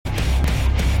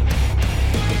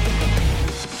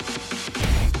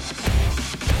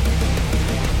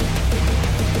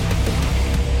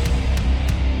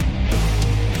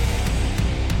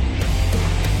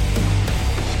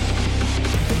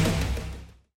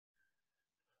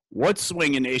What's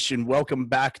swinging, nation? Welcome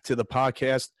back to the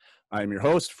podcast. I'm your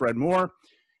host, Fred Moore,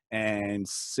 and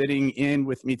sitting in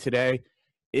with me today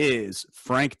is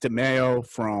Frank DeMeo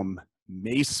from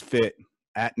MaceFit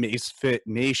at MaceFit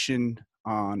Nation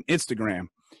on Instagram.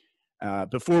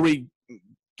 Before we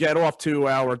get off to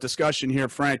our discussion here,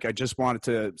 Frank, I just wanted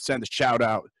to send a shout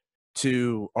out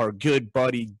to our good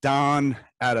buddy Don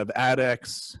out of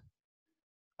ADX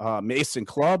Mason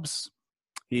Clubs.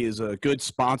 He is a good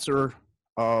sponsor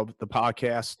of the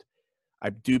podcast. I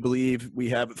do believe we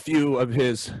have a few of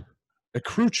his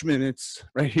accoutrements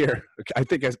right here. I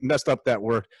think I messed up that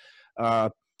word.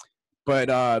 But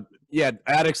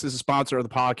Addicts is a sponsor of the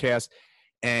podcast.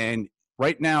 And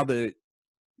right now the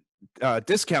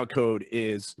discount code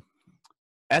is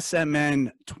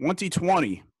SMN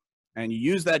 2020. And you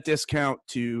use that discount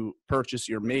to purchase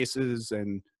your maces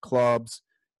and clubs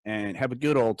and have a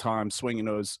good old time swinging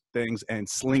those things and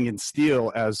slinging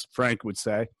steel, as Frank would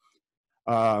say.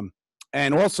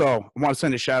 And also, I want to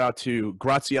send a shout out to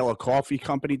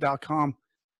GraziellaCoffeeCompany.com.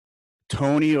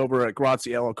 Tony over at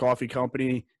Graziella Coffee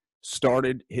Company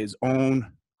started his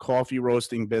own coffee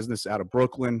roasting business out of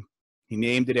Brooklyn. He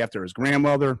named it after his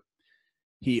grandmother.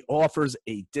 He offers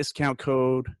a discount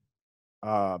code,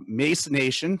 Mace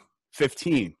Nation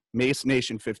 15. Mace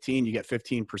Nation 15. You get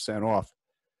 15% off.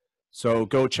 So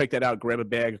go check that out. Grab a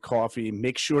bag of coffee.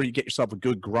 Make sure you get yourself a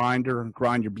good grinder.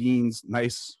 Grind your beans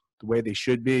nice the way they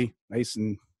should be. Nice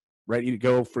and ready to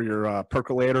go for your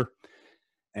percolator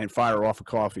and fire off a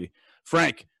coffee.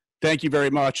 Frank, thank you very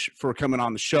much for coming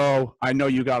on the show. I know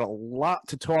you got a lot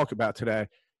to talk about today.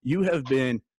 You have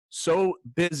been so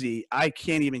busy, I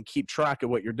can't even keep track of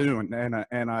what you're doing.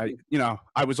 And I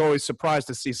was always surprised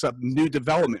to see some new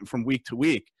development from week to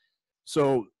week.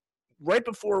 So right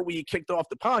before we kicked off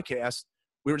the podcast,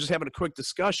 we were just having a quick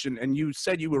discussion, and you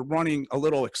said you were running a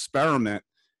little experiment,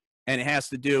 and it has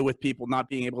to do with people not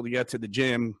being able to get to the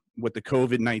gym with the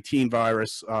COVID-19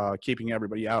 virus, keeping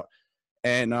everybody out.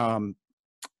 And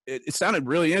it sounded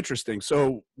really interesting.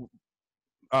 So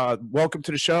welcome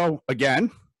to the show again.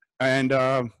 And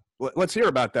let's hear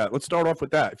about that. Let's start off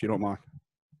with that, if you don't mind.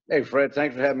 Hey, Fred,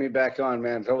 thanks for having me back on,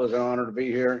 man. It's always an honor to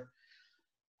be here.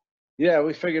 Yeah,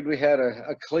 we figured we had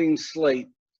a clean slate.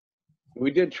 We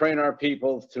did train our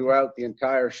people throughout the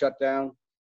entire shutdown.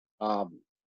 In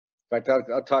fact,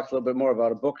 I'll talk a little bit more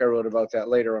about a book I wrote about that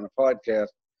later on a podcast.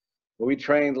 But we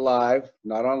trained live,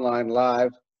 not online,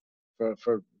 live,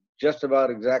 for just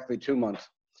about exactly 2 months.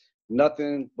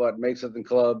 Nothing but Maces and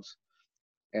Clubs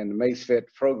and the MaceFit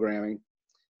programming.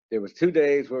 There was 2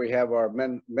 days where we have our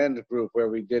men's group where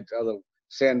we did a little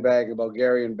sandbag,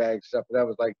 Bulgarian bag stuff. That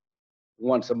was like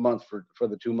once a month for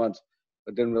the 2 months,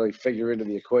 but didn't really figure into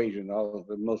the equation, all of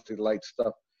the mostly light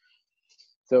stuff.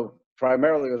 So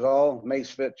primarily it was all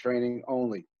MaceFit training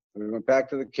only. We went back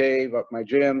to the cave, up my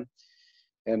gym,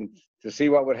 and to see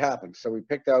what would happen. So we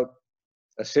picked out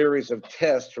a series of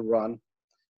tests to run,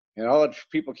 and all the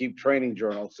people keep training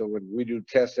journals. So we do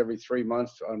tests every 3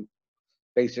 months on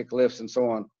basic lifts and so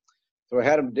on. So I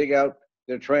had them dig out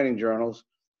their training journals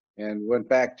and went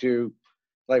back to,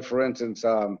 like, for instance,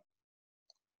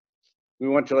 we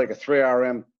went to like a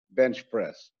 3RM bench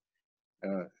press,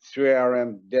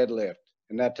 3RM deadlift,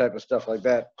 and that type of stuff like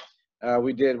that.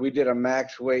 We did a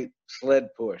max weight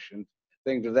sled push and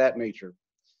things of that nature.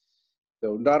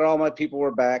 So not all my people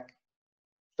were back.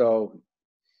 So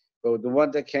the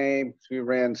ones that came, we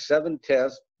ran 7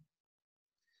 tests.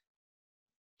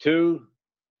 2,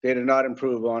 they did not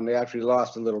improve on. They actually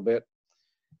lost a little bit.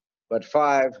 But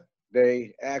 5,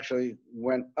 they actually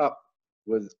went up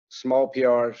with small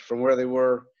PRs from where they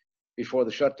were before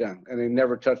the shutdown, and they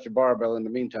never touched a barbell in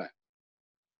the meantime.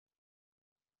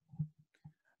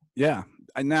 Yeah.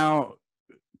 And now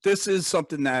this is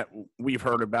something that we've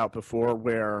heard about before,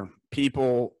 where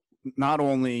people not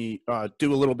only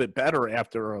do a little bit better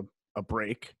after a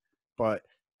break, but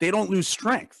they don't lose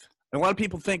strength. And a lot of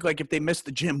people think, like, if they miss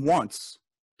the gym once,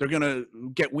 they're going to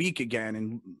get weak again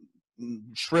and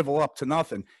shrivel up to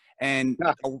nothing. And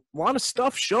a lot of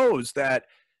stuff shows that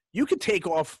you could take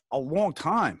off a long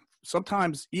time,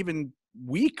 sometimes even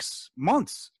weeks,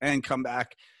 months, and come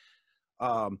back.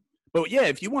 But yeah,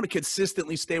 if you want to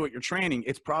consistently stay with your training,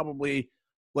 it's probably,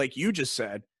 like you just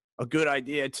said, a good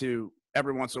idea to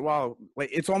every once in a while.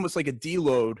 Like, it's almost like a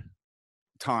deload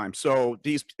time. So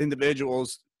these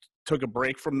individuals took a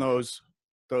break from those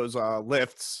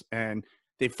lifts and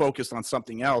they focused on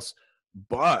something else,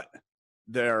 but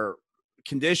their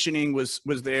conditioning was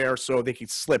there, so they could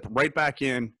slip right back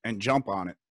in and jump on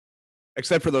it.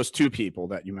 Except for those 2 people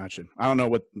that you mentioned. I don't know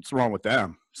what's wrong with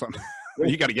them.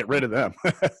 You got to get rid of them.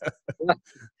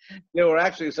 There were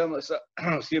actually some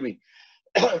excuse me,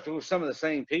 it was some of the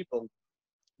same people.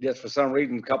 Just for some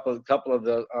reason, a couple of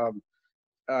the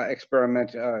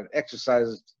experiment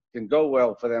exercises didn't go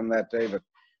well for them that day. But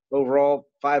overall,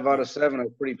 5 out of 7, I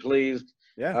was pretty pleased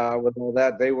with all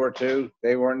that. They were too.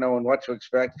 They weren't knowing what to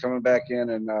expect coming back in,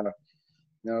 and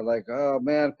like, oh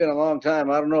man, it's been a long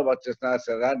time. I don't know about this. And I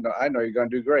said, I know you're going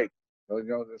to do great. So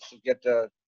let's get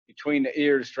between the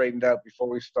ears straightened out before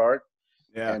we start.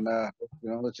 Yeah. And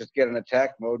let's just get in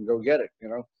attack mode and go get it.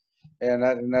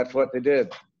 And that's what they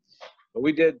did. But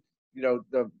we did,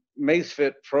 the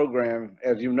MaceFit program,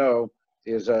 as you know,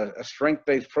 is a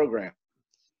strength-based program.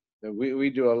 We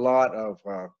do a lot of,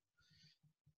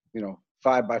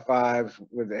 5x5s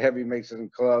with the heavy maces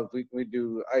and clubs. We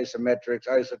do isometrics,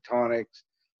 isotonics.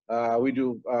 We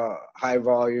do high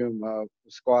volume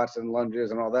squats and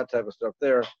lunges and all that type of stuff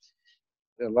there.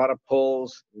 A lot of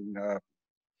pulls. And,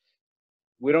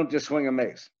 we don't just swing a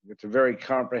mace. It's a very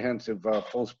comprehensive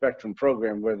full spectrum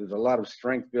program where there's a lot of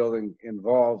strength building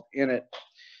involved in it.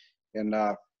 And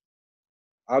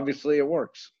obviously it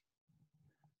works.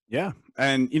 Yeah.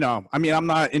 And, I'm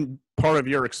not in part of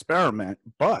your experiment,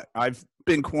 but I've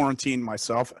been quarantined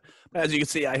myself. As you can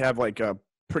see, I have like a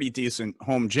pretty decent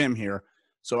home gym here,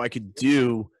 so I could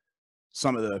do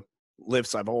some of the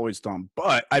lifts I've always done.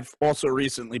 But I've also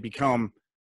recently become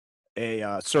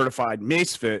a certified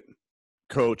MaceFit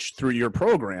coach through your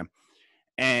program.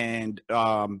 And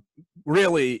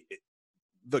really,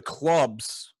 the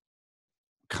clubs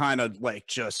kind of like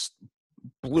just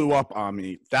blew up on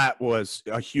me. That was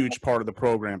a huge part of the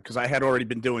program because I had already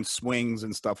been doing swings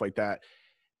and stuff like that.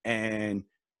 And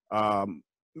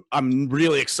I'm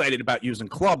really excited about using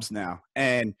clubs now.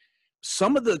 And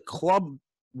some of the club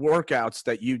workouts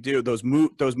that you do, those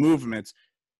movements,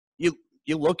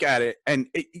 you look at it and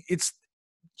it's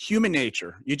human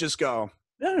nature. You just go,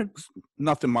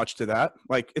 nothing much to that.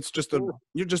 Like it's just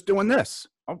you're just doing this.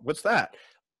 Oh, what's that?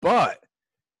 But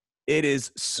it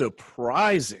is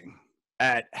surprising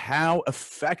at how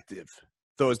effective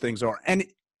those things are. And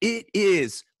it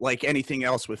is like anything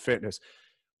else with fitness.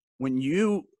 When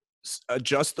you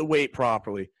adjust the weight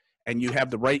properly and you have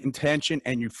the right intention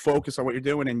and you focus on what you're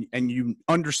doing and you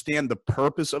understand the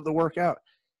purpose of the workout,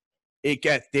 they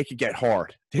could get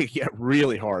hard. They could get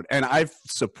really hard. And I've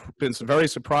been very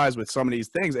surprised with some of these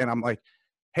things. And I'm like,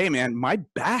 hey, man, my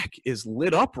back is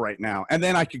lit up right now. And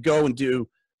then I could go and do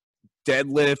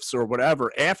deadlifts or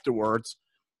whatever afterwards.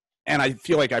 And I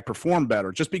feel like I perform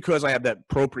better just because I have that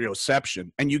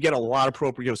proprioception. And you get a lot of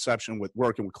proprioception with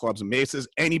working with clubs and maces.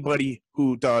 Anybody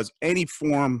who does any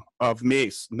form of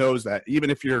mace knows that. Even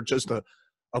if you're just a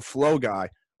flow guy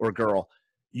or girl,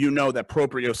 you know that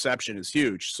proprioception is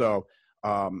huge. So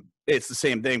it's the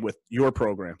same thing with your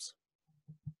programs.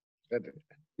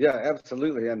 Yeah,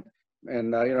 absolutely.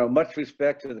 And much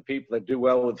respect to the people that do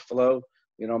well with flow.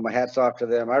 My hat's off to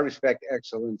them. I respect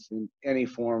excellence in any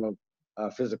form of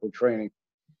physical training.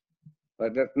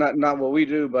 But that's not what we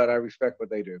do, but I respect what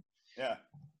they do. Yeah,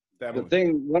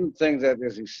 definitely. One of the things that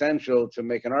is essential to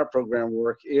making our program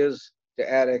work is to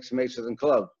add X maces and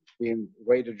clubs, being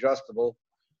weight adjustable.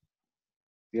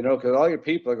 Because all your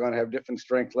people are going to have different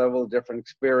strength levels, different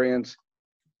experience.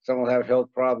 Some will have health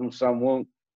problems, some won't.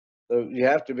 So you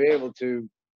have to be able to,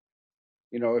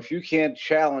 if you can't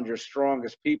challenge your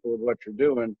strongest people with what you're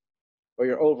doing, or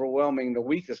you're overwhelming the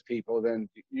weakest people, then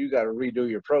you got to redo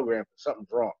your program. Something's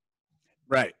wrong.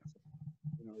 Right.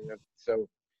 So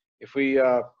if we,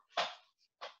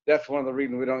 that's one of the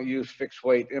reasons we don't use fixed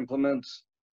weight implements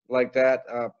like that.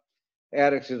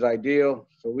 Addicts is ideal.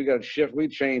 So we got to shift. We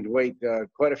changed weight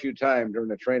quite a few times during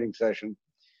the training session.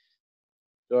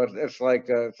 So it's like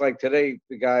today,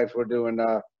 the guys were doing,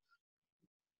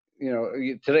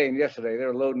 today and yesterday, they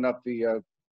were loading up the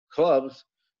clubs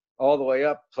all the way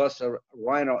up, plus a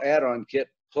Rhino add-on kit,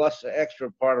 plus an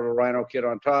extra part of a Rhino kit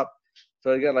on top.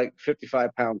 So they got like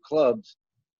 55-pound clubs.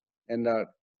 And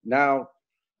now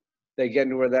they get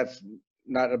into where that's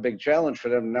not a big challenge for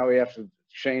them. Now we have to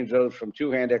change those from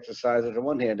two-hand exercises to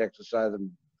one-hand exercise and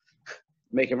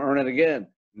make them earn it again.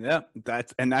 Yeah,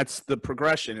 that's the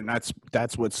progression, and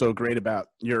that's what's so great about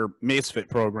your MaceFit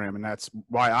program, and that's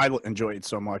why I enjoy it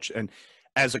so much. And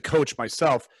as a coach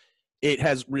myself, it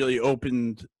has really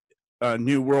opened a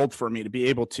new world for me to be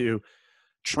able to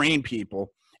train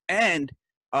people, and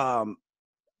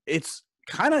it's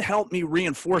kind of helped me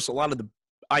reinforce a lot of the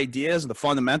ideas and the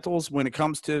fundamentals when it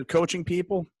comes to coaching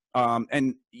people.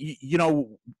 And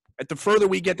at the further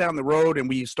we get down the road and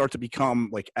we start to become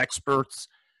like experts,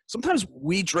 sometimes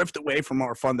we drift away from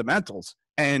our fundamentals.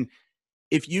 And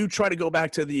if you try to go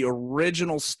back to the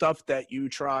original stuff that you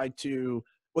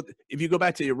if you go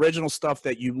back to the original stuff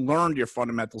that you learned your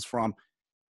fundamentals from,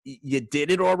 you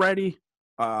did it already.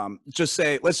 Let's just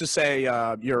say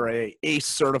you're a ACE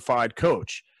certified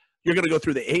coach. You're going to go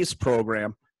through the ACE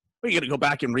program. But you're going to go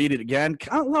back and read it again.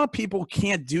 A lot of people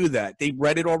can't do that. They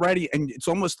read it already, and it's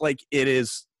almost like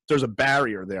there's a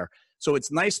barrier there. So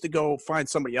it's nice to go find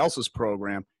somebody else's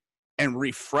program and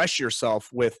refresh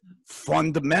yourself with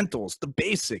fundamentals, the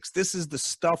basics. This is the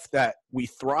stuff that we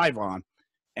thrive on.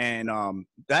 And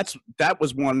that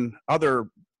was one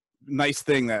other nice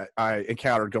thing that I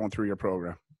encountered going through your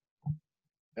program.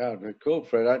 Yeah, cool,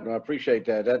 Fred. I appreciate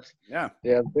that.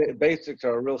 Basics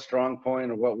are a real strong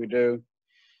point of what we do.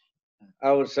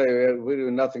 I would say we do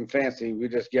nothing fancy. We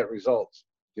just get results.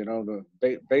 You know,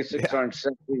 the basics aren't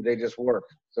simply, they just work.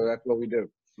 So that's what we do.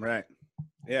 Right.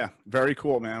 Yeah. Very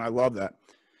cool, man. I love that.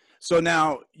 So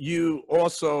now you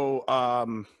also,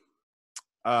 I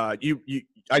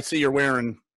see you're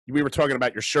wearing, we were talking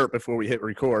about your shirt before we hit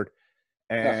record.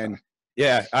 And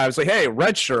yeah, I was like, hey,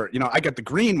 red shirt. You know, I got the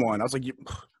green one. I was like,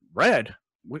 red?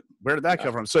 Where did that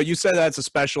come from? So you said that's a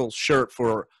special shirt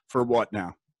for what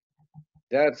now?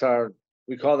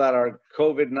 We call that our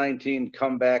COVID-19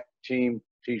 comeback team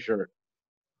t-shirt.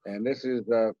 And this is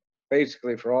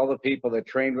basically for all the people that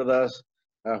trained with us,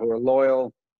 who are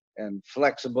loyal and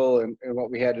flexible in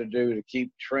what we had to do to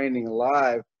keep training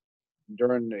alive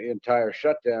during the entire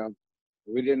shutdown.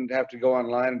 We didn't have to go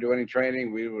online and do any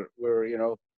training. We were you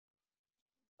know,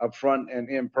 up front and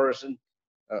in person,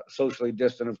 socially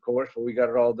distant, of course, but we got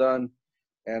it all done.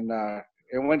 And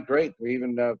it went great. We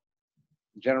even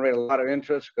generated a lot of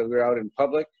interest because we were out in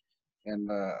public, and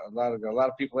a lot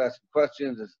of people asking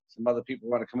questions. Some other people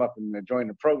want to come up and join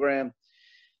the program.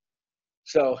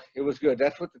 So it was good.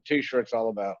 That's what the t-shirt's all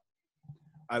about.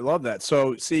 I love that.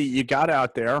 So see, you got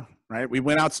out there, right? We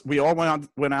all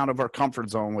went out of our comfort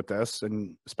zone with this,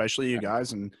 and especially you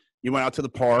guys, and you went out to the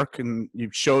park and you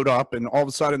showed up, and all of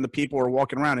a sudden the people are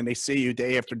walking around and they see you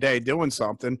day after day doing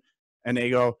something, and they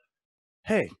go,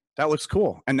 hey, that looks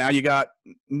cool. And now you got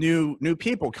new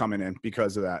people coming in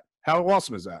because of that. How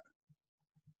awesome is that?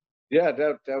 Yeah,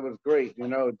 that was great. You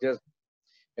know,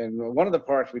 and one of the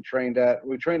parks we trained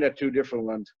at two different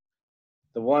ones.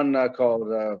 The one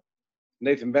called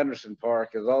Nathan Benderson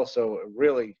Park is also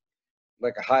really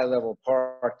like a high-level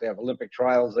park. They have Olympic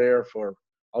trials there for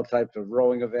all types of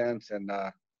rowing events, and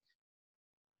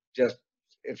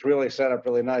it's really set up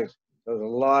really nice. There's a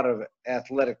lot of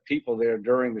athletic people there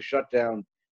during the shutdown,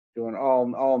 doing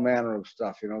all manner of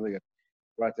stuff. You know, they got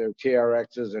right there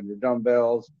TRXs and your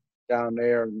dumbbells down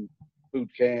there, and boot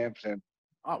camps, and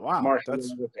oh wow, martial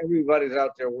arts. Everybody's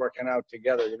out there working out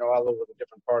together. You know, all over the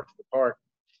different parts of the park.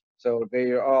 So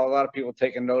a lot of people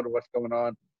taking note of what's going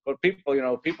on. But people, you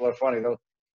know, people are funny.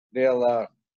 They'll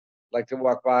like to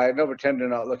walk by. They'll pretend they're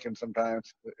not looking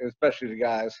sometimes, especially the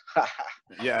guys.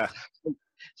 Yeah.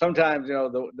 Sometimes, you know,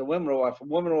 the women will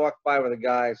walk by with a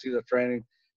guy, see the training.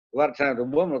 A lot of times the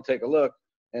woman will take a look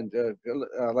and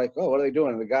like, oh, what are they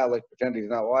doing? And the guy like pretend he's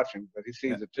not watching, but he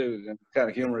sees it too, and kind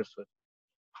of humorous.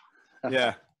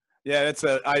 Yeah.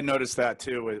 I noticed that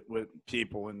too with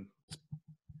people, and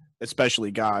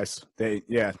especially guys.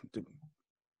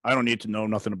 I don't need to know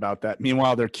nothing about that.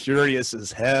 Meanwhile, they're curious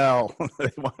as hell. They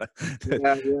wanna,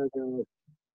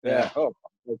 yeah. Oh,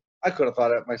 I could have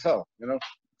thought of it myself, you know?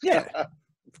 Yeah,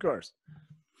 of course.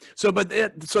 So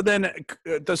then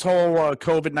this whole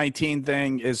COVID-19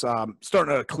 thing is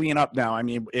starting to clean up now. I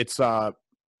mean, it's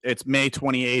May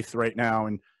 28th right now,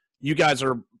 and you guys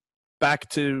are back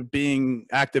to being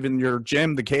active in your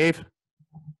gym, the Cave?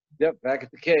 Yep, back at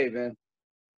the Cave, man.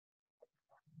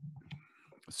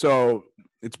 So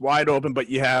it's wide open, but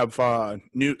you have some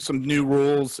new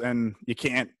rules, and you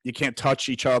can't touch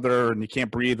each other, and you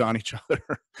can't breathe on each other.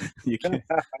 You can't.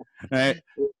 Right?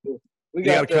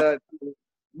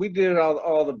 We did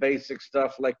all the basic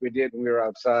stuff like we did when we were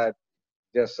outside.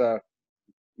 Just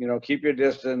you know, keep your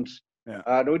distance.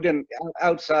 Yeah. We didn't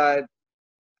outside.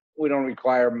 We don't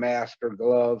require masks or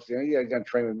gloves. You know, you're gonna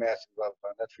train with masks and gloves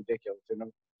on. That's ridiculous, you know.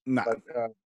 No.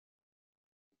 But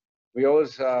we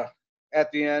always at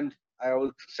the end, I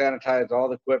always sanitize all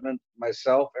the equipment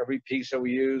myself. Every piece that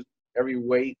we use, every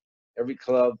weight, every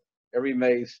club, every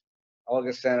mace, all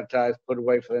gets sanitized, put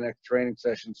away for the next training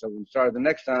session. So when we started the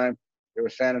next time, they were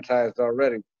sanitized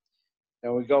already.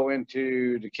 And we go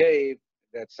into the Cave,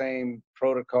 that same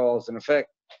protocol's in effect.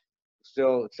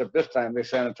 Still, except this time they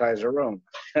sanitize their room.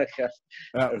 They've got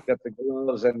the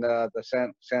gloves and the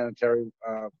sanitary,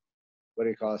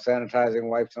 sanitizing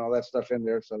wipes and all that stuff in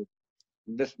there. So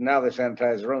now they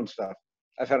sanitize their own stuff.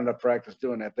 I've had enough practice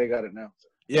doing that. They got it now.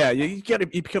 Yeah, you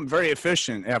become very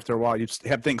efficient after a while. You just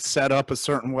have things set up a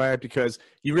certain way because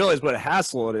you realize what a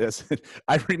hassle it is.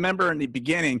 I remember in the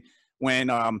beginning when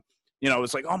it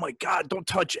was like, oh my God, don't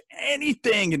touch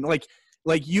anything, and like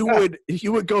you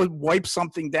would go wipe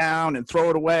something down and throw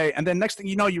it away, and then next thing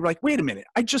you know, you're like, wait a minute,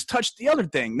 I just touched the other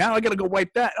thing. Now I got to go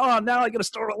wipe that. Oh, now I got to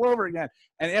start all over again.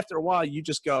 And after a while, you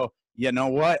just go, you know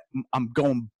what? I'm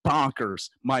going bonkers.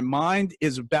 My mind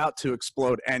is about to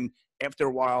explode. And after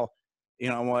a while, you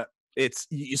know what?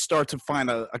 You start to find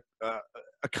a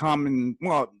common.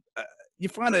 Well, you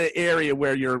find an area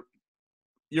where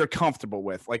you're comfortable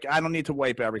with. Like, I don't need to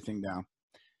wipe everything down,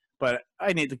 but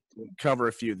I need to cover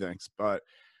a few things. But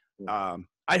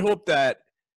I hope that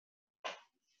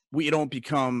we don't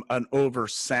become an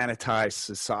over-sanitized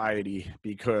society,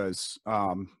 because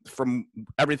from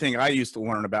everything I used to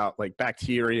learn about, like,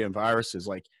 bacteria and viruses,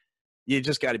 like, you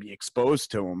just got to be exposed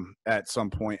to them at some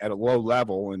point at a low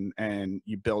level, and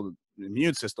you build an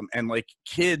immune system. And, like,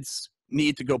 kids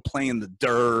need to go play in the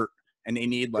dirt, and they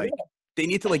need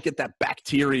to get that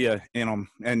bacteria in them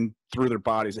and through their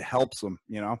bodies. It helps them,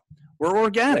 We're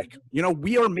organic.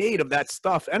 We are made of that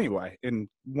stuff anyway, in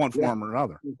one form or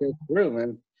another. That's true,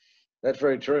 man. That's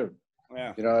very true.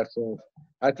 Yeah.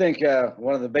 I think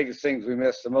one of the biggest things we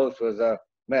missed the most was,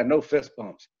 no fist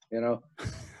bumps, Yeah.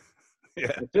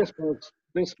 The fist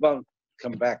bumps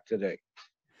come back today.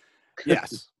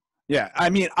 Yes. Yeah. I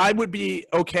mean, I would be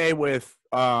okay with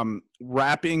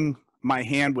wrapping my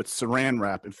hand with saran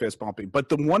wrap and fist bumping, but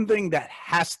the one thing that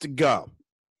has to go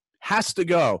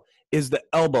is the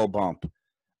elbow bump.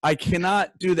 I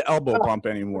cannot do the elbow bump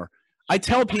anymore. I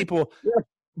tell people,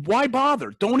 why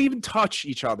bother? Don't even touch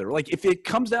each other. Like, if it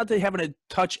comes down to having to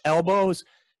touch elbows,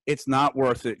 it's not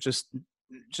worth it. Just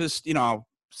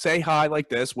say hi like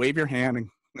this, wave your hand, and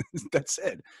that's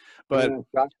it. But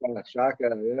shaka,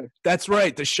 yeah. That's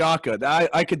right, the shaka.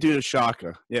 I could do the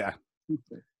shaka, yeah.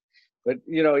 But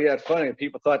it's funny.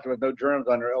 People thought there was no germs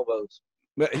on their elbows.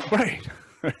 Right.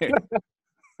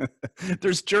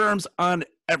 There's germs on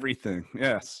everything.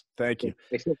 Yes, thank you.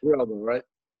 Except for your elbow, right?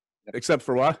 Except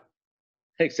for what?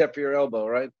 Except for your elbow,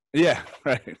 right? Yeah,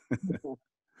 right.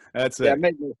 That's it. Yeah, it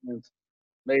made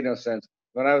no sense.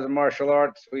 When I was in martial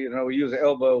arts, we use the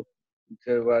elbow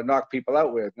to knock people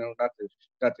out with, not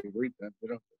to greet them,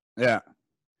 Yeah.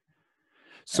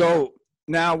 So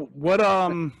now what?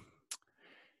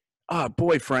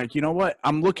 Boy, Frank, you know what?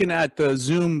 I'm looking at the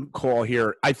Zoom call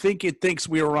here. I think it thinks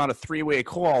we were on a 3-way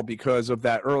call because of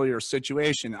that earlier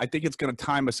situation. I think it's going to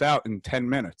time us out in 10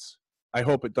 minutes. I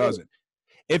hope it doesn't.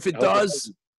 If it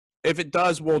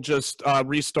does, we'll just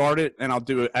restart it, and I'll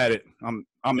do an edit.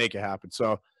 I'll make it happen.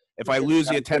 So if I lose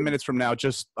you 10 minutes from now,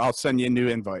 I'll send you a new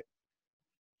invite.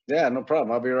 Yeah, no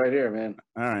problem. I'll be right here, man.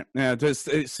 All right. Yeah, this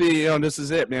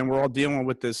is it, man. We're all dealing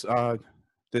with this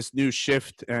this new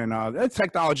shift, and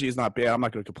technology is not bad. I'm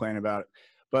not going to complain about it.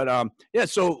 But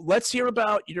so let's hear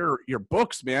about your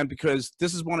books, man, because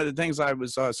this is one of the things I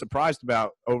was surprised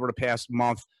about over the past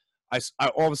month. I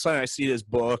all of a sudden I see this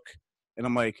book, and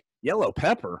I'm like, Yellow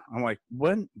Pepper. I'm like,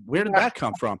 where did that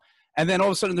come from? And then all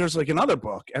of a sudden there's like another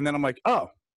book, and then I'm like, oh,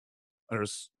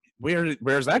 where's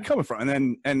that coming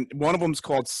from? And one of them's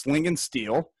called Sling and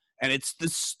Steel, and it's the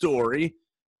story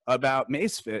about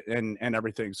Macefit and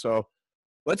everything. So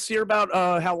let's hear about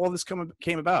how all this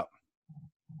came about.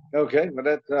 Okay, well,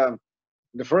 that's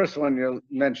the first one you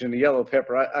mentioned, the Yellow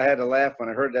Pepper. I had to laugh when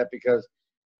I heard that, because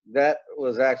that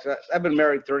was actually, I've been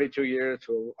married 32 years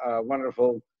to a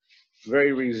wonderful,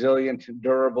 very resilient,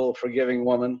 durable, forgiving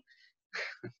woman.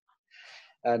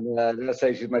 And let's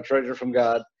say she's my treasure from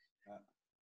God.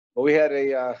 But we had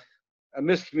a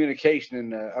miscommunication,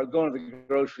 and I was going to the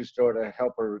grocery store to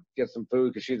help her get some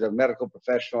food because she's a medical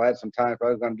professional. I had some time, so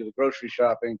I was going to do the grocery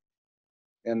shopping.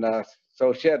 And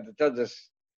so she does this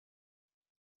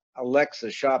Alexa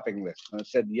shopping list, and it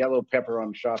said Yellow Pepper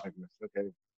on the shopping list.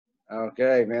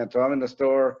 Okay, man. So I'm in the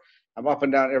store. I'm up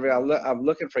and down I'm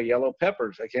looking for yellow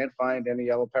peppers. I can't find any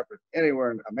yellow peppers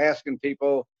anywhere. I'm asking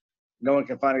people. No one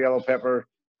can find a yellow pepper.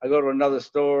 I go to another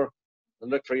store and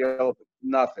look for yellow,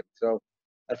 nothing. So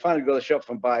I finally go to the shop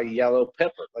and buy yellow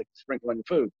pepper, like sprinkle on your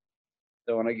food.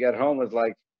 So when I get home, it's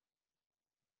like,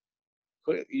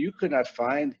 you could not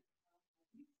find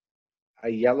a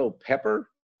yellow pepper,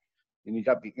 and you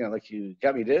got me, you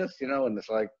got me this, and it's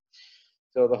like,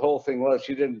 so the whole thing was,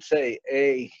 she didn't say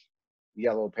a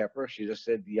yellow pepper, she just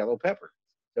said yellow pepper.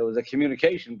 So it was a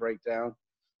communication breakdown,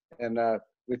 and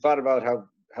we thought about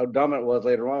how dumb it was.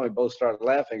 Later on, we both started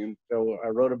laughing, and so I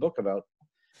wrote a book about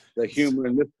the humor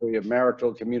and mystery of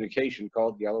marital communication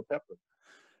called Yellow Pepper.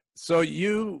 So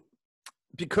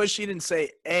because she didn't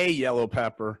say a yellow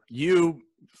pepper, you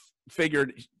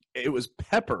figured it was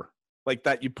pepper, like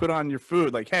that you put on your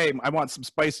food, like, hey, I want some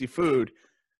spicy food.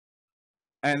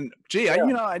 And gee,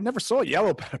 I never saw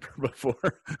yellow pepper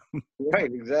before.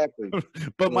 Right, exactly.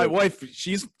 But my So, wife,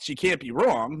 she can't be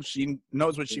wrong. She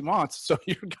knows what she wants. So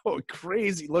you're going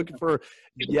crazy looking for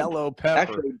yellow pepper.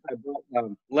 actually, I bought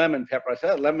lemon pepper. I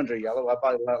said lemons are yellow. I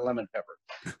bought a lot of lemon pepper.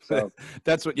 So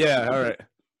That's what. Yeah. All right,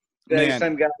 yeah, you man.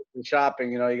 send guys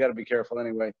shopping. You know, you got to be careful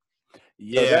anyway. So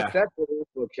Yeah. that's where this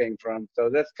book came from.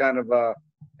 So that's kind of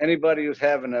anybody who's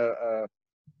having a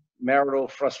marital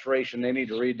frustration, they need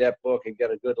to read that book and get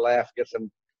a good laugh, get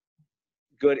some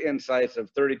good insights of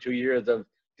 32 years of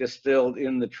distilled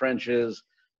in the trenches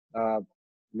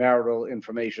marital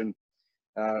information.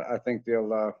 I think they'll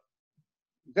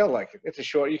like it. It's a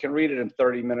short. You can read it in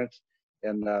 30 minutes,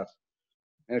 and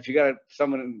if you got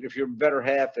someone, if your better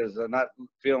half is not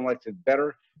feeling like it's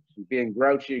better, being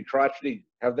grouchy and crotchety,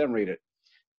 have them read it.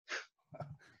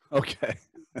 Okay.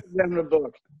 Give them the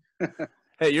book.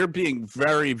 Hey, you're being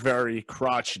very, very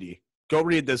crotchety. Go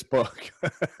read this book.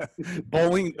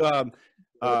 Bowling,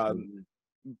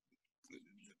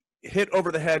 hit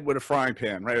over the head with a frying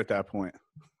pan right at that point.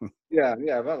 Yeah,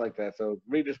 about like that. So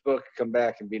read this book, come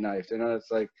back, and be nice. You know, it's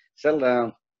like settle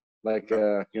down. Like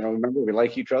remember we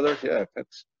like each other. Yeah,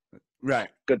 that's right.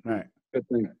 Good. Right. Good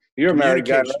thing. You're a married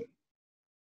guy, right?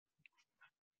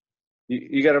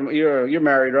 You're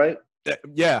married, right?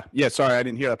 Yeah. Sorry, I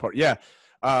didn't hear that part. Yeah,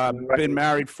 been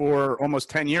married for almost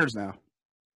 10 years now.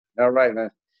 All right, man.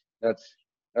 I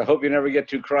hope you never get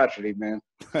too crotchety, man.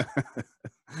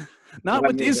 Not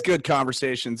with these good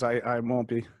conversations. I won't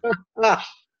be.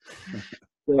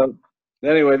 So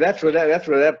anyway, that's where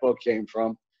that book came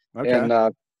from. Okay. And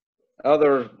there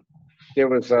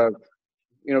was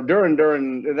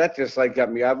during that just like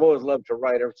got me. I've always loved to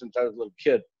write ever since I was a little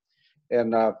kid,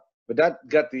 and but that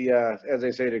got the as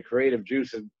they say, the creative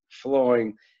juices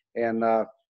flowing. And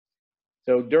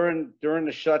so during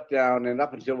the shutdown and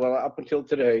up until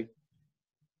today,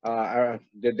 I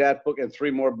did that book and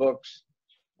 3 more books.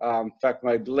 In fact,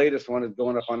 my latest one is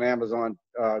going up on Amazon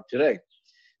today.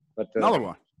 But another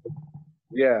one.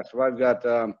 Yeah, so I've got.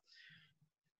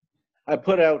 I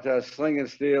put out Sling and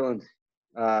Steel, and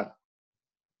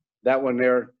that one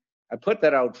there. I put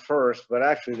that out first, but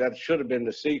actually that should have been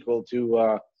the sequel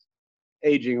to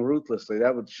Aging Ruthlessly.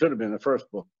 Should have been the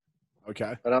first book.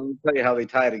 Okay. But I'm going to tell you how they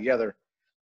tie together.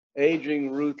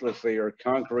 Aging Ruthlessly, or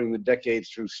Conquering the Decades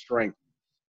Through Strength,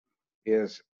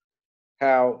 is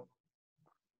how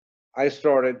I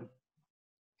started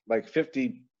like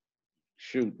 50,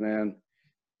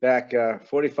 back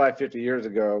 45, 50 years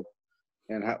ago.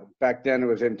 And back then it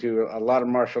was into a lot of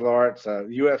martial arts.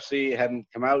 UFC hadn't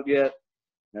come out yet,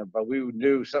 but we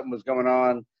knew something was going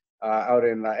on out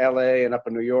in LA and up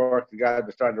in New York. The guys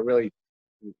were starting to really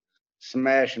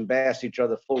smash and bash each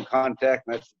other full contact.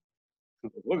 And I said,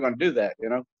 we're going to do that, you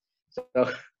know? So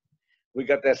we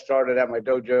got that started at my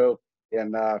dojo,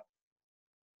 and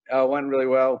it went really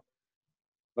well.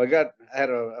 I had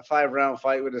a 5-round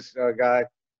fight with this guy,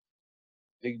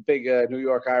 big New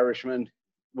York Irishman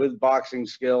with boxing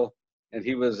skill, and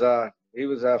he was a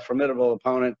formidable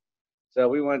opponent. So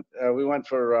we went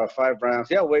for 5 rounds.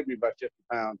 He outweighed me by 50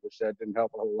 pounds, which didn't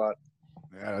help a whole lot.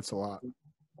 Yeah, that's a lot.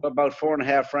 About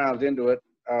 4.5 rounds into it,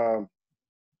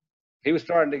 he was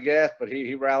starting to gas, but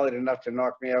he rallied enough to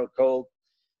knock me out cold.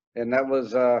 And that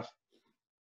was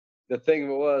the thing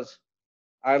was,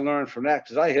 I learned from that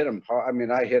because I hit him.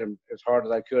 I hit him as hard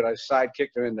as I could. I side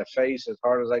kicked him in the face as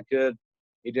hard as I could.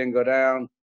 He didn't go down.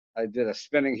 I did a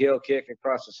spinning heel kick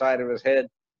across the side of his head.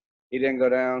 He didn't go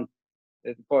down.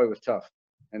 Boy, it was tough.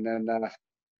 And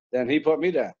then he put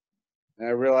me down. And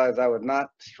I realized I was not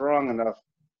strong enough,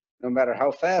 no matter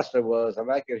how fast I was. If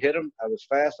I could hit him, I was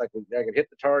fast. I could hit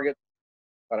the target,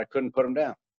 but I couldn't put him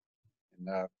down.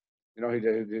 And he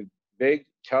did big,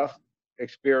 tough,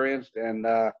 experienced, and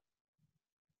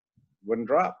wouldn't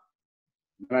drop.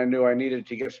 And I knew I needed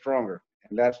to get stronger,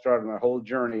 and that started my whole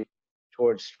journey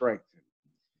towards strength.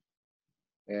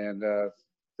 And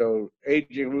so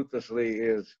Aging Ruthlessly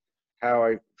is how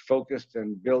I focused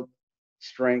and built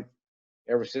strength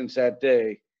ever since that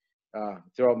day,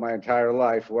 throughout my entire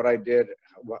life. What I did,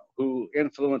 who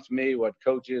influenced me, what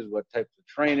coaches, what types of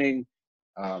training,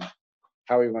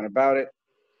 how we went about it.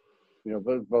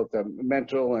 Both the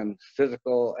mental and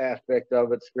physical aspect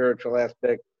of it, spiritual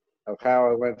aspect of how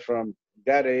I went from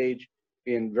that age,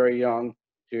 being very young,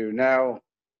 to now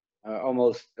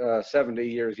almost 70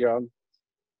 years young.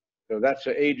 So that's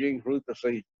Aging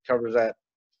Ruthlessly covers that.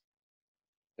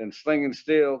 Then Sling and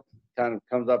Steel kind of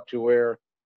comes up to where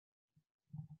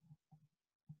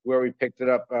we picked it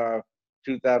up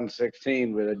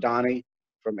 2016 with Adani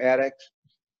from Addicts,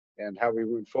 and how we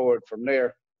moved forward from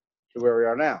there to where we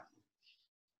are now.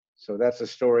 So that's the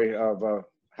story of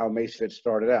how Macefit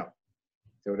started out.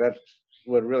 So that's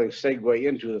what really segue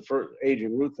into the first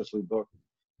Aging Ruthlessly book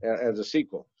as a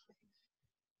sequel.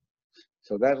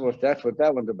 So that's what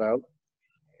that one's about.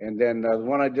 And then the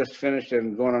one I just finished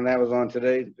and going on Amazon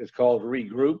today is called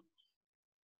Regroup: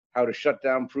 How to Shut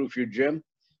Down Proof Your Gym.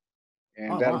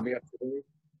 And that'll be up today.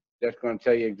 That's going to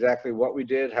tell you exactly what we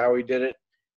did, how we did it,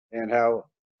 and how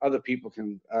other people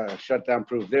can shut down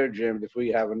proof their gym if we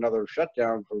have another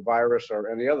shutdown for virus or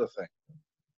any other thing.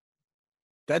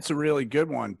 That's a really good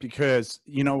one, because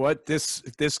you know what, this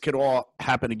could all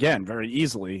happen again very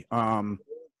easily.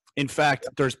 In fact,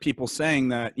 there's people saying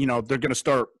that, you know, they're going to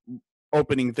start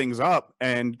opening things up,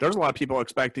 and there's a lot of people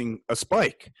expecting a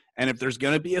spike. And if there's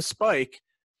going to be a spike,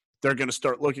 they're going to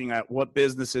start looking at what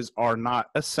businesses are not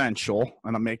essential.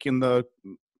 And I'm making the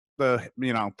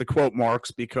you know, the quote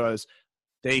marks, because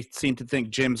they seem to think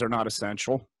gyms are not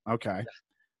essential. Okay.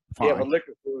 Fine. Yeah, but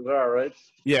liquor stores are, right?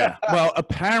 Yeah. Well,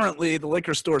 apparently the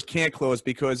liquor stores can't close,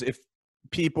 because if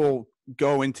people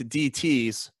go into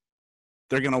DTs,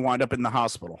 they're going to wind up in the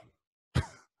hospital.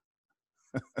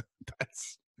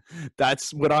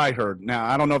 That's what I heard. Now,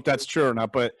 I don't know if that's true or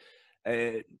not, but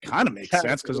it kind of makes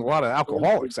sense, because a lot of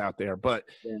alcoholics out there. But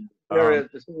there is.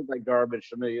 It seems like garbage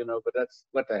to me, you know. But that's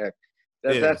what the heck.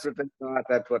 That's what they thought.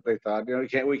 That's what they thought. You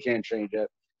know, we can't change that.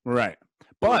 Right.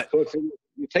 But so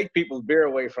you take people's beer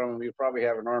away from them, you probably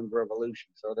have an armed revolution.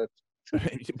 So that's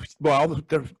well,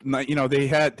 you know,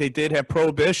 they did have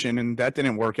prohibition, and that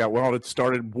didn't work out well. It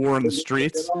started war in the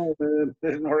streets. It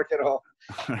didn't work at all.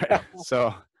 Right.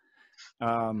 So,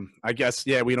 I guess,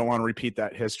 yeah, we don't want to repeat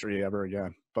that history ever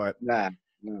again. But no.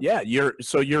 Yeah,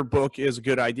 your book is a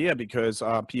good idea, because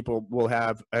people will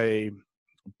have a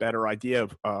better idea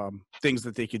of things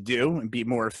that they could do and be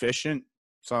more efficient.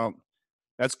 So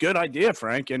that's a good idea,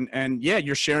 Frank. And yeah,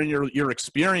 you're sharing your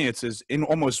experiences in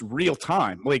almost real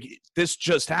time. Like, this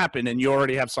just happened, and you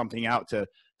already have something out to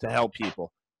help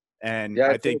people. And yeah,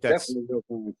 I think that's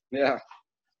yeah.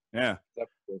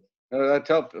 That's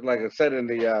helped. Like I said in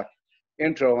the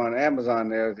intro on Amazon,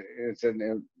 there it's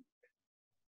in.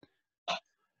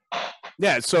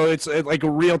 Yeah, so it's like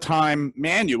a real-time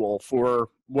manual for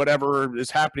whatever is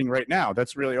happening right now.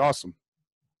 That's really awesome.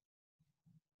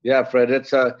 Yeah, Fred,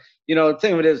 it's you know, the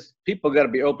thing of it is, people got to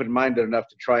be open-minded enough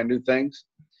to try new things,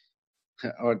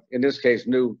 or in this case,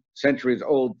 new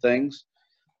centuries-old things.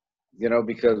 You know,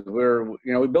 because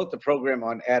we built the program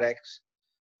on AdX,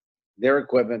 their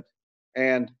equipment,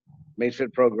 and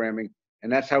Macefit programming,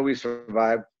 and that's how we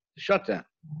survived the shutdown.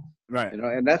 Right. You know,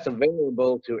 and that's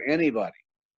available to anybody.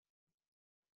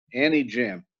 Any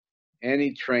gym,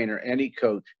 any trainer, any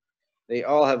coach, they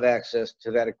all have access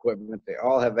to that equipment. They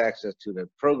all have access to the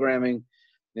programming.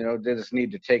 You know, they just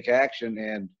need to take action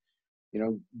and, you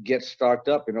know, get stocked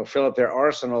up, you know, fill up their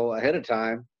arsenal ahead of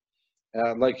time.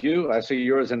 Like you, I see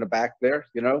yours in the back there,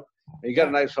 you know, you got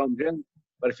a nice home gym,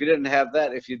 but if you didn't have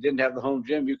that, if you didn't have the home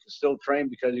gym, you can still train,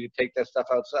 because you can take that stuff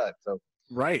outside. So.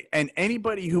 Right. And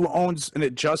anybody who owns an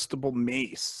adjustable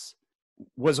mace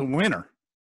was a winner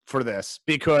for this,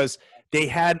 because they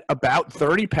had about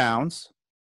 30 pounds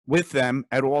with them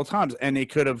at all times, and they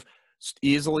could have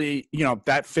easily, you know,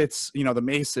 that fits, you know, the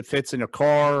mace, it fits in a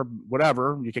car,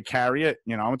 whatever, you could carry it,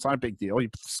 you know, it's not a big deal. You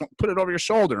put it over your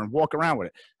shoulder and walk around with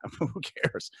it. Who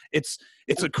cares? It's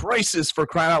a crisis, for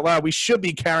crying out loud. We should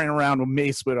be carrying around a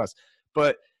mace with us,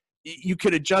 but you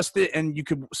could adjust it and you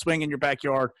could swing in your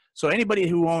backyard. So anybody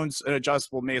who owns an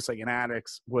adjustable mace like an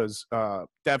AdX was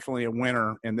definitely a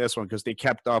winner in this one, because they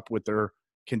kept up with their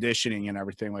conditioning and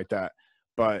everything like that.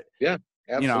 But yeah,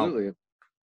 absolutely. You know,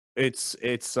 it's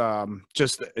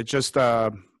just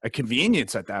a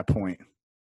convenience at that point.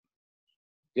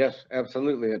 Yes,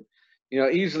 absolutely. You know,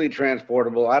 easily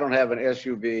transportable. I don't have an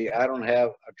SUV. I don't have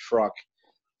a truck.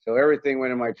 So everything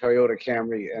went in my Toyota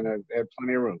Camry, and I had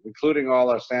plenty of room, including all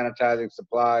our sanitizing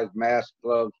supplies, masks,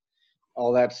 gloves,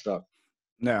 all that stuff.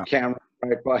 Yeah. Camera,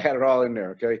 right? I had it all in there.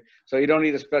 Okay. So you don't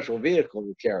need a special vehicle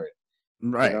to carry it.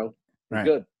 Right. You know? Right.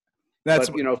 Good. That's,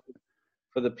 but, you know,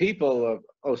 for the people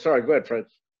oh, sorry, go ahead, Fred.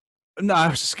 No,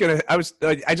 I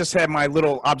just had my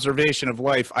little observation of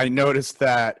life. I noticed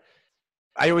that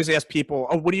I always ask people,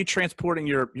 oh, what are you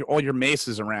transporting all your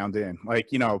maces around in?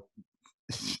 Like, you know,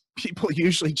 people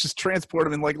usually just transport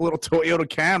them in like a little Toyota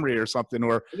Camry or something,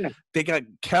 or they got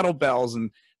kettlebells,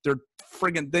 and their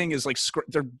friggin' thing is like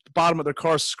their bottom of their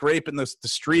car scraping the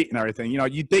street and everything. You know,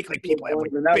 you'd think like people have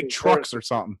like big trucks or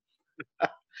something.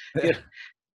 Yeah.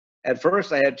 At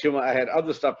first, I had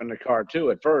other stuff in the car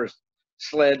too. At first,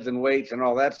 sleds and weights and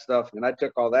all that stuff, and I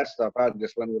took all that stuff out and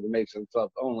just went with the Mason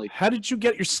stuff only. How did you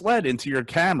get your sled into your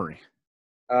Camry?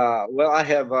 Well,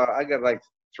 I got like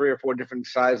 3 or 4 different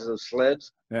sizes of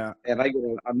sleds. Yeah. And I get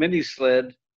a mini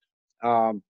sled.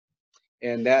 And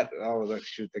that,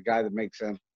 the guy that makes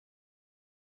them,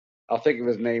 I'll think of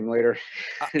his name later.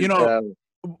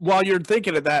 While you're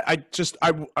thinking of that,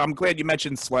 I'm glad you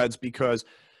mentioned sleds, because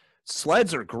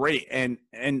sleds are great, and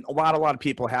a lot of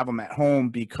people have them at home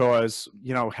because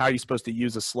how are you supposed to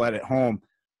use a sled at home?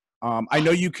 I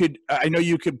know you could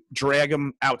drag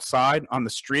them outside on the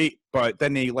street, but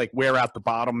then they like wear out the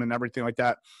bottom and everything like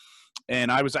that.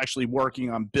 And I was actually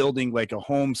working on building like a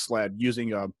home sled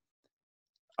using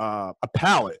a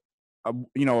pallet, a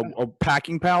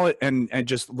packing pallet, and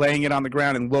just laying it on the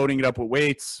ground and loading it up with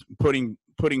weights, putting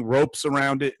ropes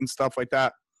around it and stuff like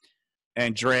that,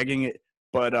 and dragging it.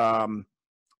 But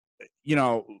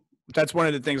that's one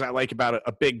of the things I like about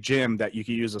a big gym, that you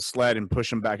can use a sled and push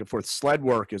them back and forth. Sled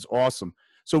work is awesome.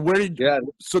 So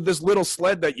so this little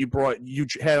sled that you brought, you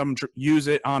had them use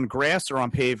it on grass or on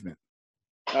pavement?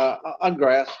 On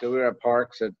grass. So we were at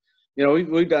parks, and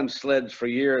we've done sleds for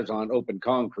years on open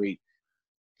concrete.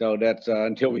 So that's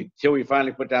until we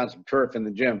finally put down some turf in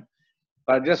the gym.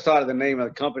 But I just thought of the name of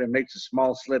the company that makes a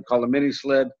small sled called a mini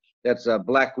sled. That's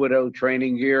Black Widow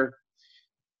training gear.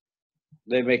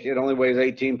 They make it, only weighs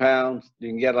 18 pounds. You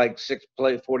can get like 6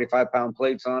 45-pound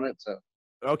plates on it. So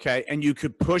okay, and you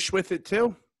could push with it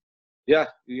too? Yeah,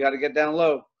 you got to get down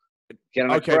low.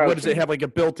 Okay, what does it have, like a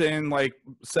built-in like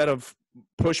set of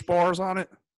push bars on it?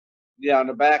 Yeah, on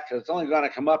the back. It's only going to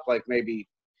come up like maybe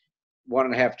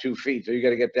 1.5, 2 feet. So you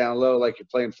got to get down low like you're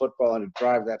playing football and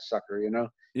drive that sucker,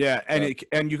 Yeah,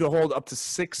 and you can hold up to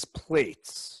 6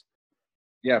 plates.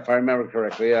 Yeah, if I remember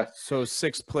correctly, yeah. So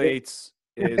 6 plates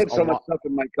is I had so much stuff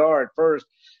in my car at first.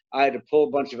 I had to pull a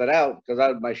bunch of it out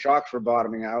because my shocks were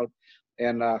bottoming out,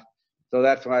 and so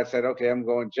that's when I said, okay, I'm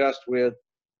going just with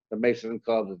the Mason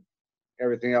Club.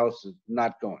 Everything else is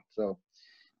not going. So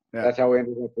that's how we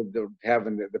ended up with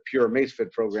having the pure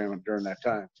MaceFit program during that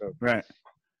time. So right.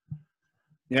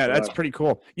 Yeah, that's pretty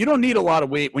cool. You don't need a lot of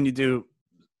weight when you do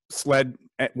sled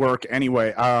at work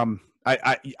anyway.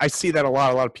 I see that a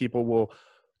lot of people will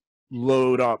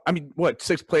load up. I mean,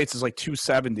 6 plates is like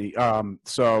 270.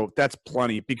 So that's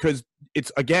plenty, because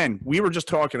it's, again, we were just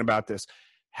talking about this,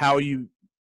 how you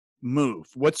move.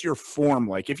 What's your form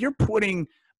like? If you're putting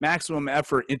maximum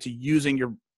effort into using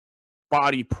your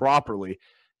body properly,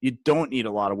 you don't need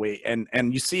a lot of weight.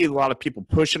 And you see a lot of people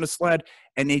pushing a sled,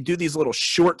 and they do these little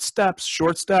short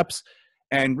steps.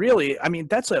 And really, I mean,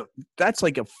 that's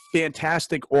like a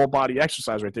fantastic all body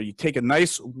exercise right there. You take a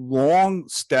nice long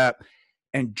step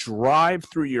and drive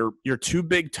through your 2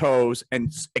 big toes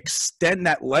and extend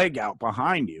that leg out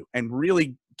behind you and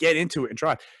really get into it and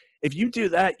drive. If you do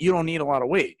that, you don't need a lot of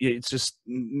weight. It's just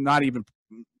not even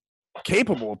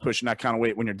capable of pushing that kind of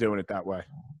weight when you're doing it that way.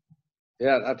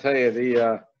 Yeah, I'll tell you,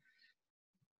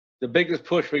 the biggest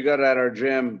push we got at our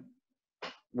gym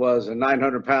was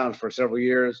 900 pounds for several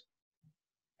years.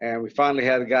 And we finally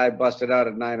had a guy busted out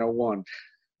at 901.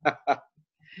 So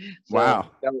wow.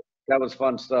 That was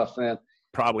fun stuff, man.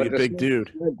 Probably a big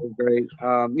dude. Was great.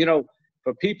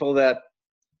 For people that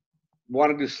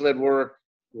want to do sled work,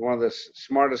 one of the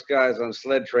smartest guys on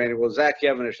sled training, well, Zach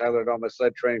Yevanish, I learned all my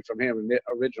sled training from him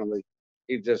originally.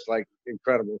 He's just like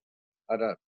incredible.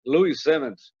 Louis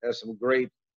Simmons has some great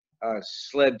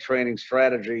sled training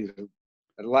strategies,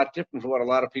 a lot different from what a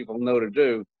lot of people know to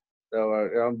do. So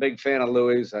I'm a big fan of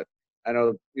Louis. I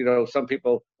know, some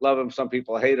people love him, some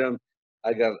people hate him.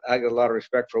 I got a lot of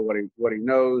respect for what he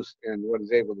knows and what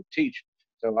he's able to teach.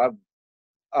 So I'm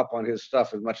up on his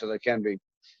stuff as much as I can be.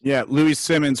 Yeah, Louis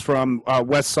Simmons from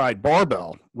Westside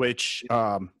Barbell, which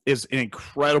is an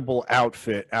incredible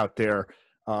outfit out there.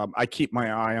 I keep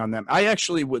my eye on them. I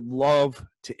actually would love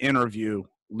to interview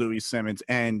Louis Simmons,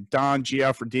 and Don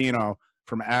Giaffredino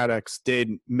from Addicts did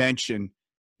mention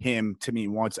him to me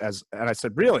once, and I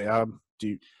said, really,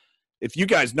 if you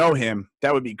guys know him,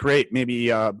 that would be great.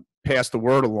 Maybe pass the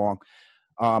word along.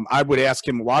 I would ask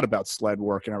him a lot about sled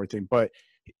work and everything, but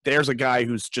there's a guy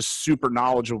who's just super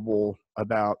knowledgeable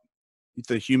about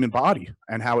the human body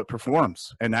and how it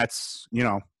performs. And that's,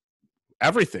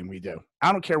 everything we do.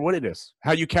 I don't care what it is.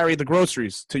 How you carry the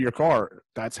groceries to your car,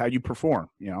 that's how you perform,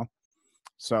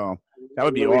 So that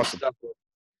would be awesome.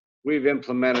 We've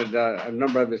implemented a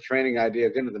number of his training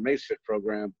ideas into the MaceFit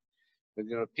program.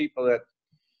 And, people that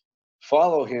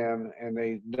follow him and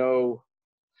they know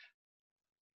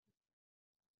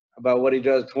about what he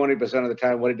does 20% of the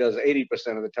time, what he does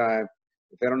 80% of the time.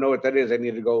 If they don't know what that is, they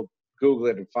need to go Google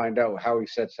it and find out how he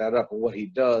sets that up and what he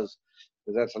does.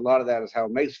 Because that's a lot of that is how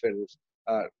MaceFitters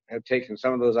have taken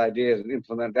some of those ideas and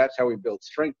implemented. That's how we build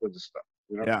strength with the stuff.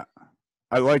 Yeah,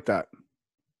 I like that.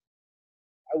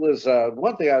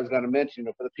 one thing I was going to mention,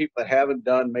 for the people that haven't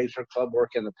done Mesa Club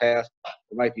work in the past,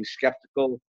 they might be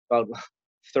skeptical about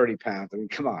 30 pounds. I mean,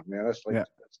 come on, man, that's Yeah.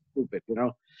 that's stupid,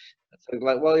 It's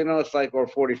like, well, it's like, or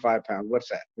 45 pounds. What's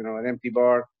that? An empty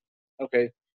bar. Okay.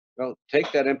 Well,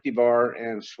 take that empty bar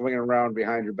and swing it around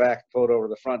behind your back, pull it over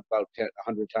the front about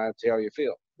 100 times, see how you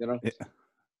feel, Yeah.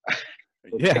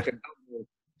 So Yeah.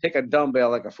 take a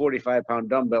dumbbell, like a 45-pound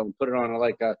dumbbell, and put it on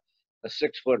like a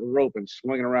 6-foot rope and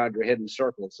swing it around your head in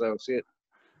circles. So see it,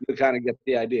 you kind of get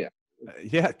the idea.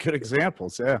 Yeah, good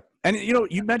examples. Yeah. And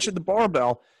you mentioned the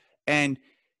barbell, and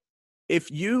if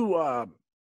you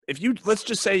let's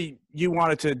just say you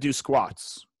wanted to do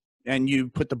squats and you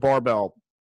put the barbell,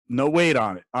 no weight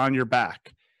on it, on your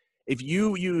back. If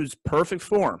you use perfect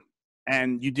form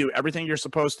and you do everything you're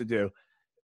supposed to do,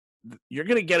 you're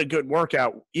going to get a good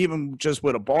workout even just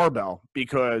with a barbell,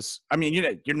 because I mean,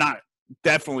 you're not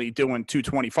definitely doing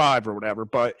 225 or whatever,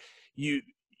 but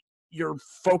you're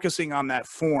focusing on that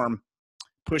form,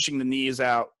 pushing the knees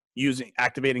out,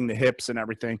 activating the hips and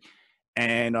everything.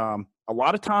 And a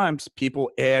lot of times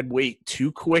people add weight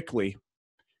too quickly,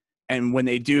 and when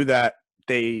they do that,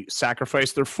 they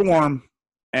sacrifice their form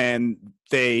and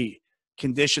they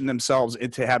condition themselves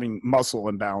into having muscle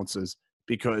imbalances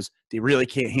because they really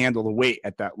can't handle the weight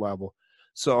at that level.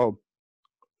 So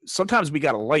sometimes we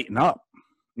got to lighten up.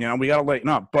 We got to lighten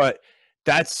up. But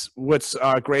that's what's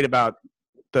great about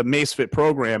the MaceFit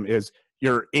program is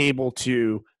you're able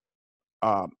to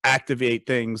activate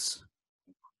things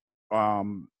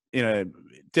in a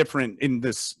different, in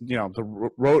this, the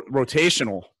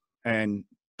rotational, and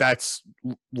that's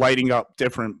lighting up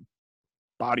different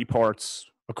body parts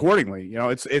accordingly.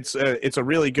 It's a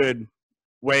really good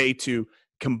way to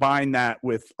combine that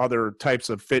with other types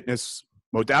of fitness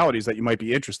modalities that you might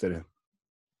be interested in.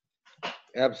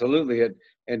 Absolutely.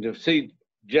 And to see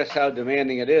just how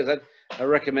demanding it is, I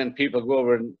recommend people go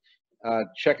over and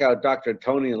check out Dr.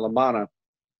 Tony Lamanna,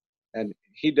 and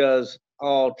he does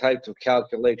all types of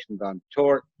calculations on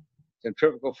torque,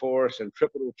 centrifugal force, and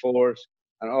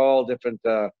all different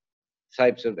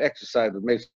types of exercise with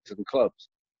Masons and clubs.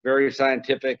 Very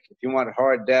scientific. If you want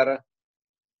hard data,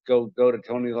 go to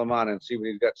Tony Lamanna and see what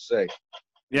he's got to say.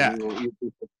 Yeah. You'll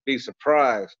be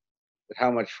surprised at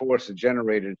how much force is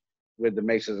generated with the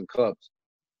Masons and clubs.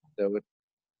 So,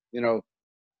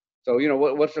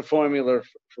 what's the formula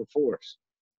for force?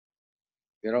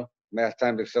 Mass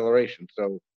times acceleration.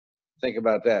 So think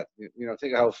about that.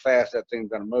 Think of how fast that thing's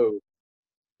going to move.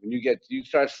 When you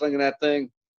start slinging that thing,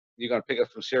 you're going to pick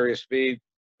up some serious speed.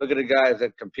 Look at the guys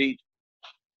that compete,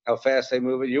 how fast they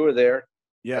move it. You were there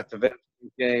at the Vegas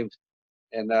games.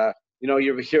 And,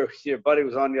 your buddy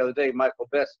was on the other day, Michael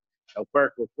Best, El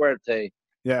Puerco Fuerte.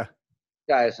 Yeah.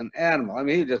 Guy's an animal. I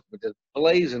mean, he just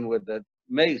blazing with the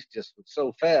mace, just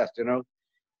so fast,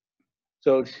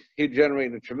 So he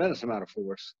generated a tremendous amount of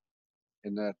force.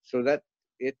 And so that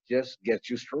it just gets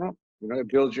you strong. It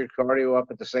builds your cardio up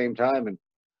at the same time, and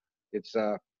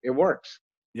it works.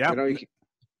 Yeah. The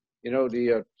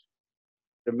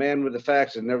man with the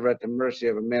facts is never at the mercy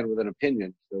of a man with an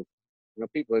opinion. So,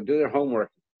 people do their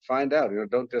homework, find out.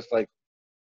 Don't just like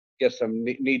get some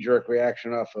knee-jerk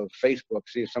reaction off of Facebook,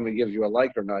 see if somebody gives you a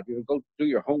like or not. Go do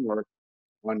your homework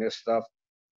on this stuff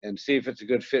and see if it's a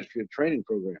good fit for your training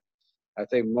program. I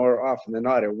think more often than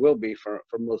not, it will be for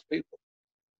most people.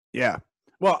 Yeah.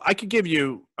 Well, I could give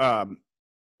you a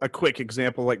quick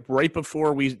example. Like right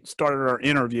before we started our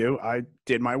interview, I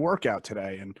did my workout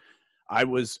today, and I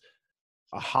was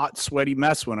a hot, sweaty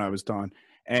mess when I was done.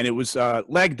 And it was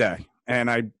leg day, and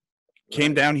I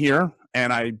came down here,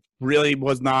 and I really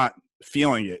was not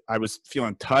feeling it. I was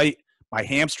feeling tight. My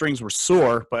hamstrings were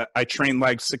sore, but I trained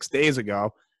legs 6 days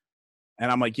ago.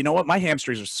 And I'm like, you know what? My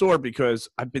hamstrings are sore because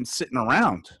I've been sitting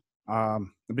around. I've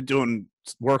been doing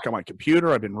work on my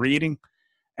computer. I've been reading,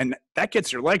 and that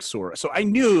gets your legs sore. So I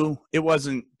knew it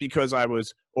wasn't because I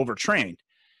was overtrained.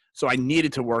 So I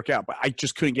needed to work out, but I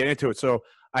just couldn't get into it. So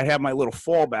I have my little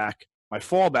fallback. My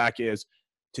fallback is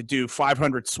to do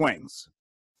 500 swings,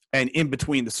 and in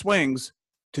between the swings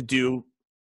to do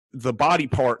the body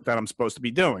part that I'm supposed to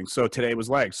be doing. So today was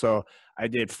legs. So I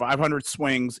did 500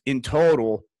 swings in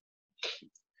total,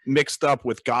 mixed up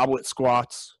with goblet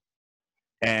squats.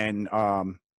 And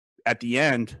at the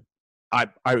end, I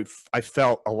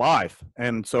felt alive.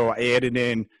 And so I added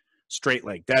in straight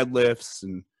leg deadlifts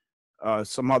and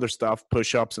some other stuff,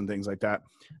 push-ups and things like that.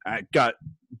 I got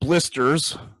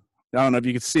blisters. I don't know if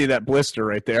you can see that blister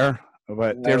right there,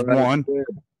 but there's one.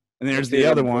 And there's the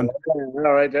other one.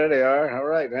 All right, there they are. All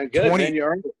right, man. Good, 20, man. You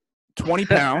earned it. 20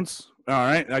 pounds All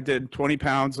right. I did 20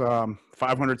 pounds,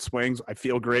 500 swings. I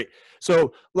feel great.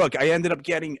 So, look, I ended up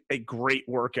getting a great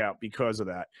workout because of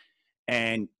that.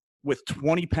 And with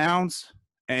 20 pounds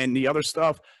and the other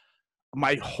stuff,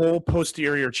 my whole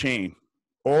posterior chain,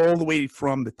 all the way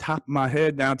from the top of my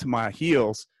head down to my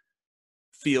heels,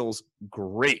 feels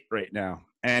great right now.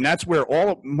 And that's where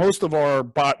most of our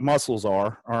bot muscles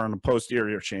are on the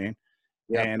posterior chain.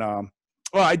 Yeah. And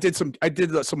well, I did some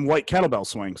white kettlebell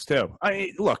swings too.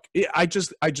 I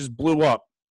just blew up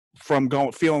from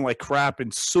feeling like crap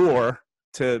and sore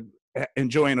to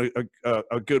enjoying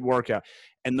a good workout,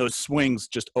 and those swings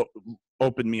just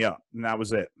opened me up, and that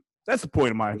was it. That's the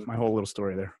point of my whole little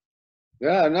story there.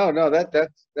 Yeah, no,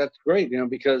 that's great,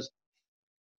 because,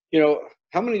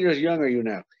 how many years young are you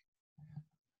now?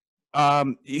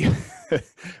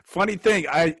 Funny thing,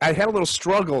 I had a little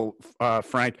struggle,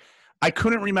 Frank. I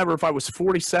couldn't remember if I was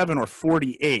 47 or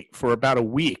 48 for about a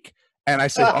week. And I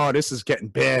said, oh, this is getting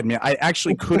bad, man. I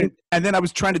actually couldn't. And then I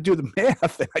was trying to do the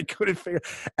math and I couldn't figure.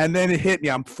 And then it hit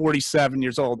me. I'm 47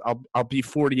 years old. I'll be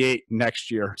 48 next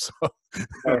year. So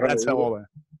that's how old I am.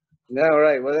 Yeah,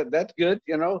 right. Well, that's good.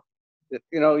 You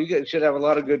should have a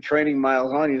lot of good training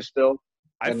miles on you still.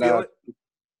 I feel it.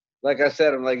 Like I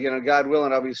said, I'm like, God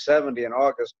willing, I'll be 70 in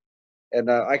August,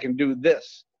 and I can do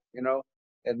this,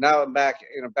 And now I'm back,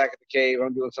 back at the cave.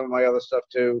 I'm doing some of my other stuff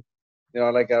too.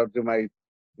 I'll do my,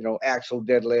 axle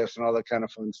deadlifts and all that kind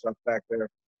of fun stuff back there.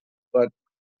 But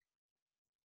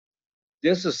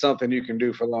this is something you can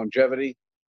do for longevity.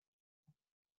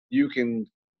 You can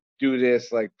do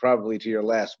this like probably to your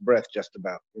last breath, just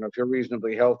about. If you're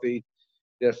reasonably healthy,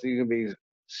 you can be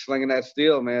slinging that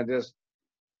steel, man.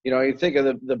 You think of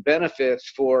the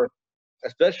benefits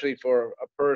especially for a person